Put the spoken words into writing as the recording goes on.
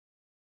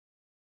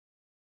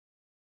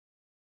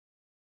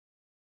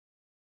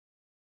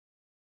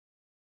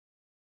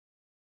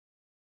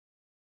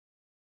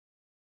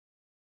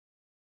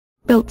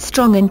Built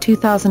strong in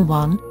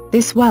 2001,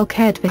 this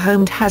well-cared-for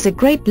home has a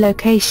great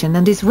location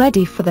and is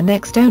ready for the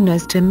next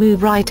owners to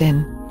move right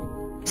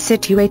in.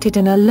 Situated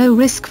in a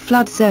low-risk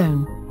flood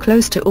zone,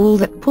 close to all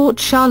that Port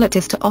Charlotte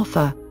is to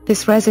offer,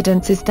 this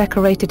residence is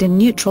decorated in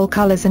neutral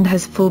colors and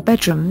has 4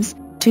 bedrooms,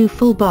 2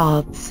 full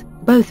baths,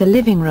 both a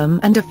living room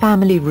and a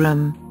family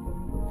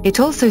room. It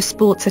also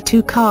sports a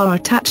 2-car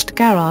attached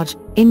garage,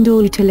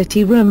 indoor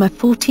utility room, a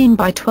 14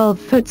 by 12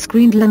 foot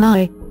screened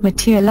lanai,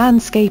 mature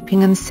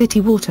landscaping and city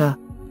water.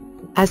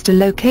 As to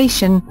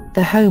location,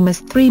 the home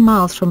is 3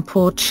 miles from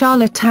Port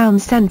Charlotte Town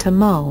Centre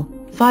Mall,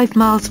 5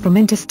 miles from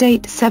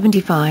Interstate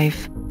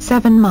 75,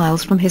 7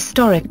 miles from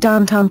historic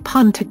downtown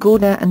Punta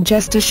Gorda and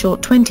just a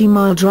short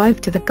 20-mile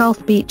drive to the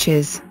Gulf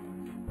beaches.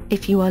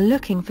 If you are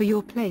looking for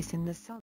your place in the